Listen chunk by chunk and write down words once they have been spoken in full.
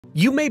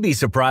You may be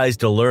surprised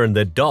to learn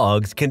that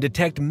dogs can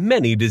detect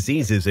many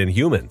diseases in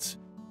humans.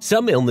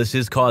 Some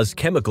illnesses cause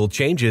chemical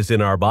changes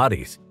in our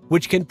bodies,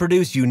 which can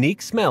produce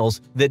unique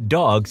smells that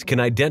dogs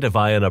can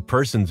identify on a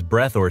person's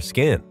breath or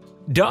skin.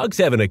 Dogs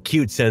have an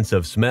acute sense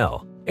of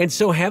smell, and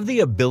so have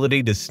the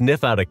ability to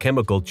sniff out a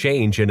chemical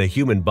change in a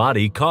human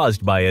body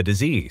caused by a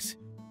disease.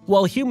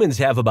 While humans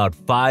have about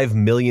 5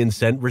 million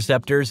scent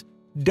receptors,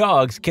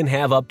 dogs can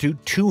have up to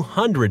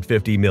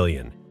 250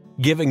 million,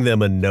 giving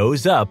them a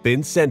nose up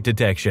in scent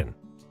detection.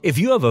 If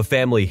you have a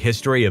family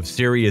history of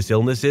serious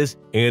illnesses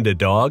and a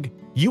dog,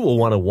 you will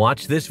want to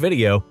watch this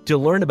video to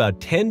learn about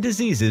 10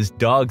 diseases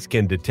dogs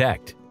can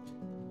detect.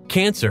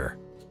 Cancer.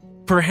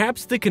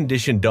 Perhaps the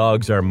condition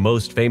dogs are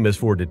most famous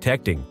for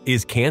detecting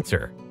is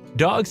cancer.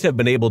 Dogs have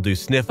been able to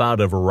sniff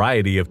out a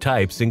variety of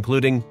types,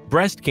 including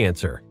breast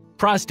cancer,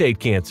 prostate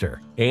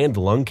cancer, and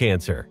lung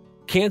cancer.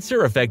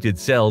 Cancer-affected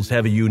cells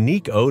have a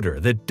unique odor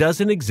that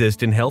doesn't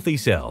exist in healthy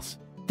cells.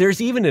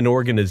 There's even an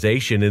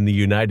organization in the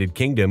United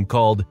Kingdom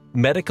called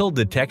Medical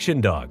Detection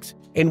Dogs,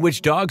 in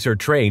which dogs are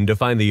trained to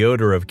find the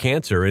odor of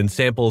cancer in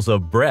samples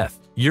of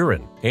breath,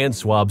 urine, and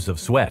swabs of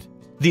sweat.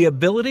 The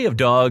ability of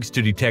dogs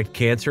to detect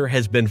cancer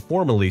has been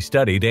formally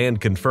studied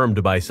and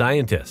confirmed by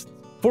scientists.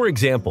 For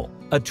example,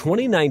 a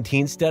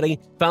 2019 study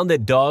found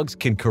that dogs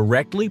can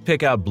correctly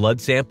pick out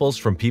blood samples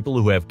from people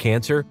who have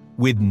cancer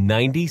with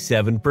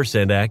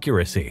 97%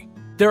 accuracy.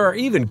 There are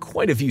even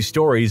quite a few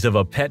stories of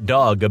a pet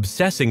dog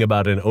obsessing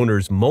about an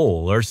owner's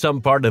mole or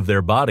some part of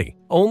their body,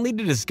 only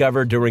to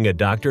discover during a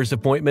doctor's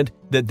appointment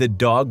that the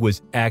dog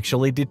was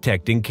actually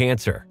detecting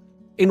cancer.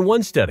 In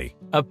one study,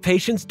 a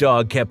patient's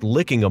dog kept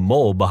licking a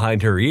mole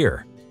behind her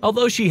ear.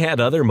 Although she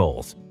had other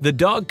moles, the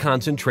dog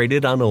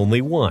concentrated on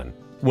only one.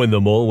 When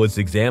the mole was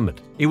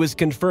examined, it was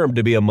confirmed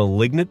to be a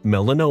malignant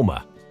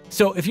melanoma.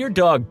 So if your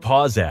dog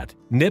paws at,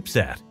 nips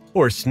at,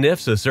 or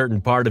sniffs a certain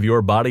part of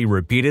your body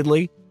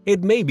repeatedly,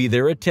 it may be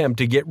their attempt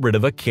to get rid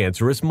of a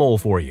cancerous mole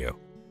for you.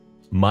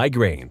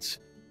 Migraines.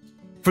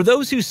 For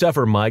those who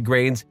suffer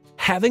migraines,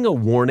 having a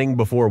warning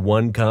before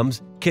one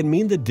comes can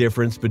mean the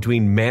difference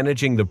between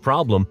managing the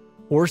problem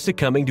or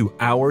succumbing to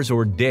hours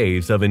or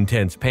days of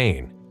intense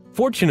pain.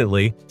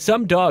 Fortunately,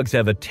 some dogs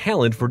have a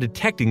talent for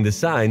detecting the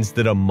signs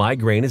that a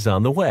migraine is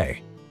on the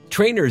way.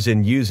 Trainers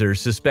and users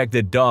suspect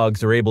that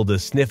dogs are able to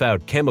sniff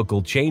out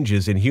chemical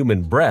changes in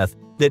human breath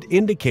that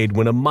indicate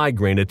when a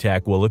migraine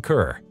attack will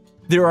occur.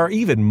 There are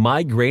even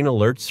migraine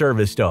alert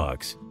service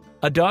dogs.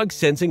 A dog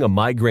sensing a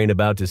migraine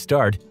about to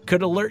start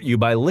could alert you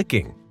by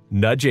licking,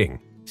 nudging,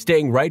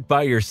 staying right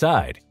by your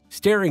side,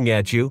 staring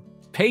at you,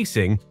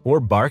 pacing, or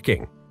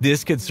barking.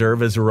 This could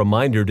serve as a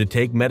reminder to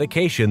take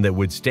medication that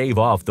would stave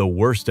off the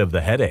worst of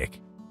the headache.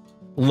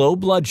 Low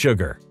blood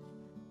sugar.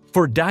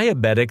 For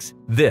diabetics,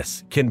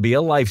 this can be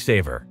a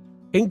lifesaver.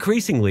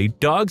 Increasingly,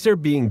 dogs are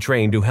being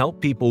trained to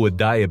help people with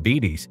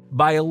diabetes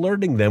by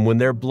alerting them when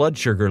their blood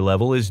sugar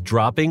level is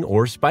dropping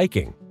or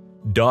spiking.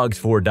 Dogs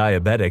for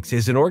Diabetics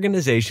is an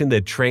organization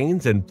that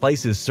trains and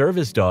places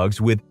service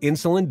dogs with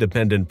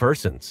insulin-dependent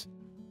persons.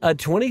 A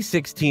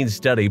 2016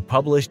 study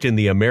published in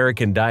the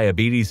American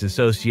Diabetes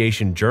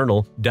Association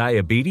journal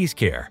Diabetes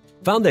Care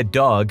found that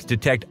dogs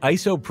detect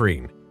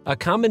isoprene, a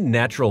common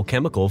natural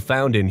chemical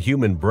found in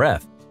human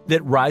breath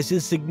that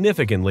rises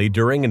significantly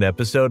during an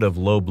episode of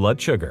low blood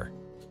sugar.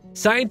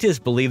 Scientists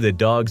believe that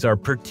dogs are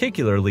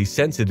particularly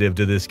sensitive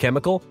to this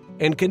chemical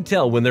and can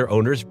tell when their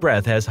owner's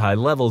breath has high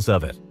levels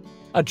of it.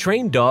 A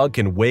trained dog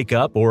can wake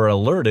up or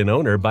alert an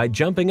owner by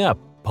jumping up,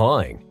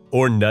 pawing,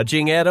 or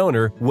nudging at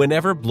owner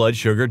whenever blood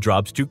sugar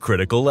drops to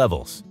critical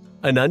levels.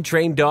 An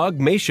untrained dog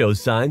may show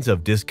signs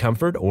of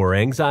discomfort or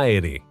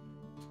anxiety.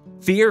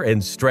 Fear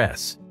and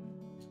stress.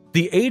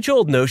 The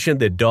age-old notion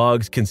that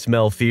dogs can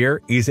smell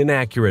fear is an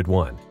accurate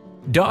one.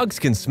 Dogs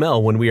can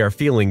smell when we are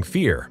feeling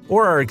fear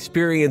or are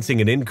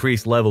experiencing an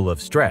increased level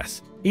of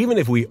stress, even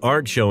if we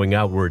aren't showing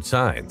outward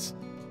signs.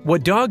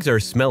 What dogs are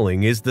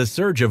smelling is the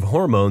surge of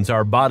hormones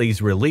our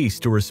bodies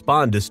release to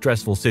respond to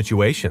stressful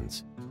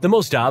situations. The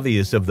most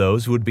obvious of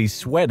those would be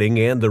sweating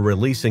and the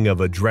releasing of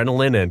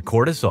adrenaline and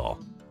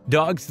cortisol.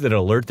 Dogs that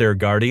alert their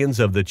guardians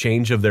of the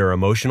change of their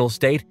emotional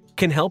state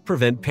can help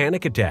prevent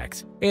panic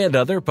attacks and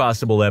other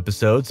possible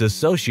episodes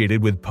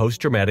associated with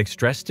post-traumatic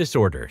stress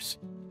disorders.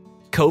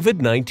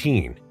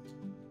 COVID-19.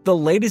 The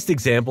latest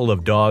example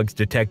of dogs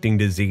detecting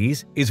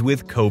disease is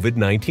with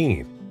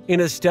COVID-19. In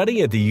a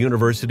study at the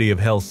University of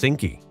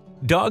Helsinki,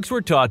 dogs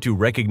were taught to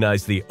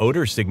recognize the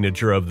odor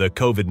signature of the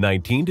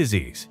COVID-19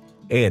 disease.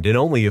 And in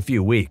only a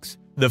few weeks,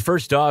 the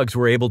first dogs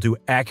were able to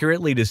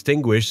accurately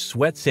distinguish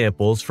sweat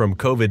samples from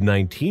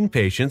COVID-19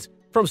 patients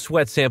from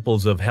sweat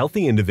samples of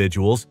healthy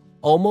individuals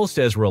almost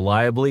as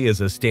reliably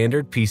as a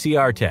standard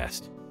PCR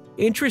test.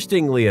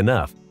 Interestingly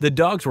enough, the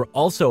dogs were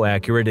also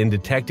accurate in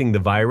detecting the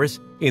virus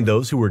in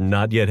those who were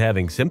not yet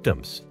having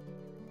symptoms.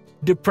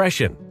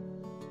 Depression.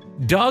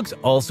 Dogs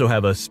also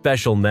have a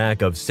special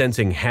knack of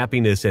sensing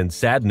happiness and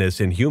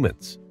sadness in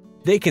humans.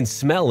 They can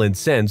smell and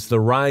sense the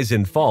rise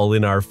and fall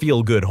in our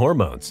feel-good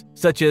hormones,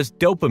 such as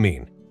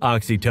dopamine,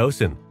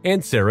 oxytocin,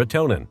 and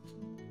serotonin.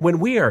 When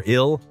we are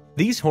ill,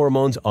 these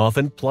hormones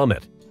often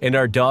plummet, and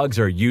our dogs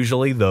are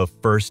usually the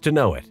first to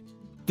know it.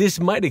 This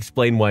might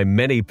explain why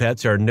many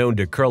pets are known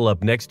to curl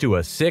up next to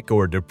a sick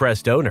or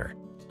depressed owner.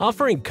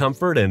 Offering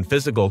comfort and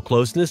physical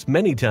closeness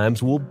many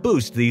times will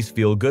boost these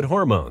feel-good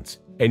hormones,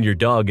 and your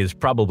dog is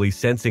probably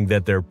sensing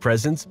that their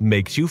presence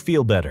makes you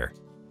feel better.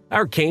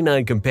 Our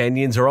canine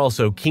companions are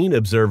also keen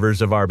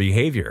observers of our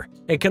behavior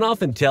and can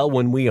often tell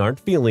when we aren't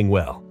feeling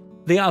well.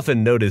 They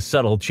often notice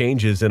subtle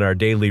changes in our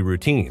daily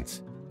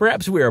routines.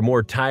 Perhaps we are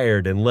more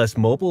tired and less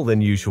mobile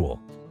than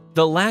usual.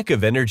 The lack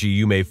of energy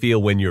you may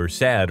feel when you're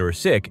sad or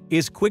sick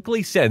is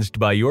quickly sensed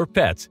by your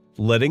pets,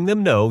 letting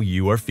them know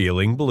you are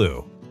feeling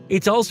blue.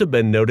 It's also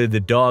been noted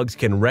that dogs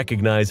can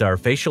recognize our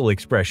facial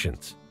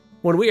expressions.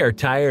 When we are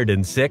tired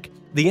and sick,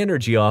 the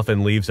energy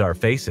often leaves our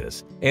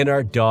faces, and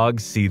our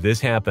dogs see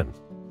this happen.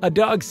 A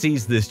dog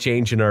sees this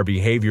change in our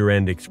behavior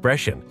and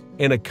expression,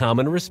 and a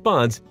common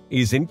response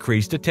is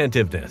increased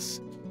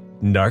attentiveness.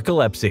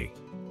 Narcolepsy.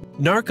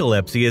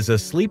 Narcolepsy is a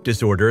sleep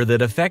disorder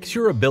that affects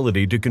your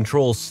ability to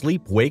control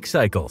sleep-wake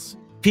cycles.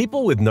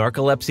 People with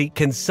narcolepsy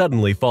can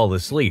suddenly fall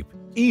asleep,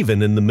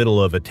 even in the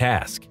middle of a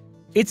task.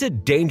 It's a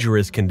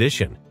dangerous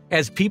condition,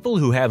 as people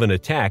who have an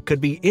attack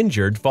could be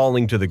injured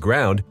falling to the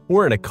ground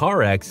or in a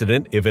car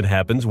accident if it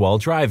happens while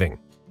driving.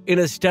 In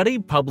a study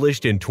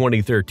published in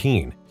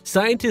 2013,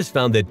 scientists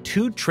found that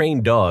 2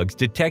 trained dogs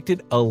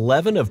detected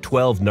 11 of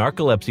 12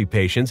 narcolepsy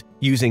patients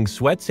using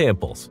sweat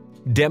samples,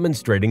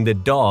 demonstrating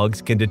that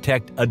dogs can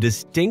detect a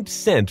distinct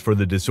scent for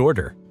the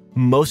disorder.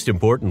 Most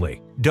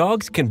importantly,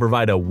 dogs can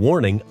provide a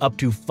warning up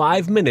to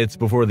 5 minutes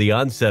before the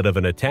onset of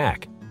an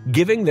attack,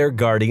 giving their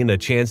guardian a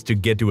chance to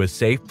get to a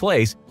safe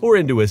place or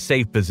into a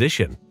safe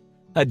position.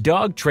 A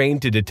dog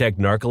trained to detect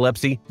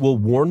narcolepsy will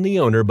warn the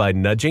owner by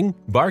nudging,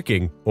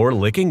 barking, or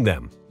licking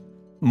them.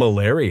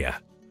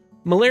 Malaria.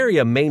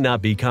 Malaria may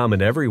not be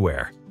common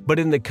everywhere, but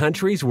in the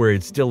countries where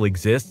it still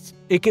exists,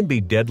 it can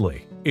be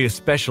deadly,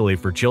 especially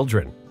for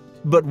children.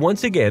 But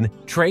once again,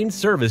 trained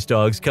service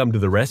dogs come to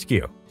the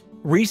rescue.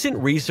 Recent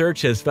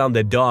research has found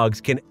that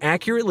dogs can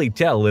accurately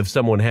tell if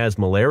someone has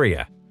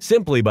malaria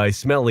simply by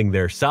smelling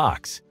their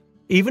socks.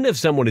 Even if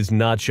someone is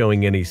not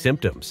showing any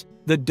symptoms,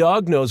 the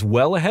dog knows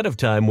well ahead of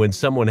time when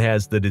someone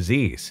has the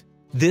disease.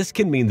 This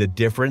can mean the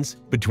difference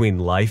between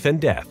life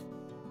and death.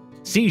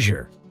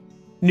 Seizure.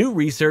 New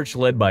research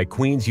led by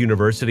Queen's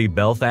University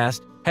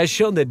Belfast has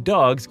shown that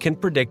dogs can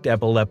predict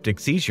epileptic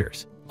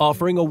seizures,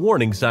 offering a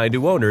warning sign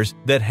to owners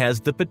that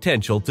has the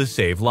potential to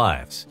save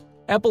lives.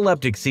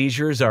 Epileptic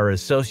seizures are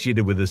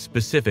associated with a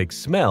specific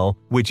smell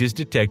which is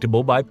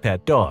detectable by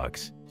pet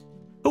dogs.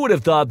 Who would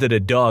have thought that a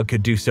dog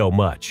could do so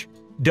much?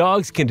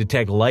 Dogs can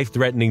detect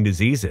life-threatening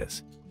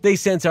diseases. They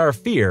sense our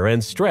fear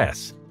and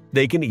stress.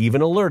 They can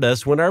even alert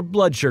us when our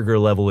blood sugar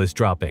level is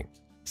dropping.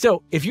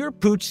 So, if your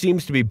pooch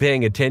seems to be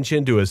paying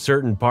attention to a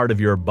certain part of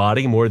your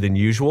body more than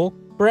usual,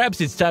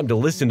 perhaps it's time to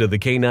listen to the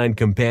canine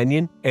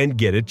companion and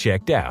get it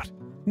checked out.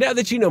 Now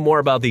that you know more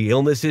about the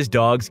illnesses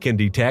dogs can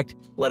detect,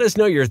 let us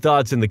know your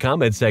thoughts in the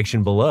comment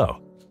section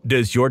below.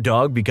 Does your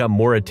dog become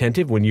more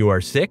attentive when you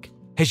are sick?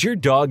 Has your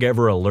dog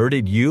ever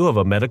alerted you of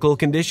a medical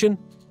condition?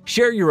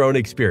 Share your own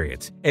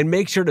experience and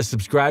make sure to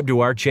subscribe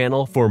to our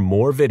channel for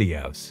more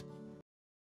videos.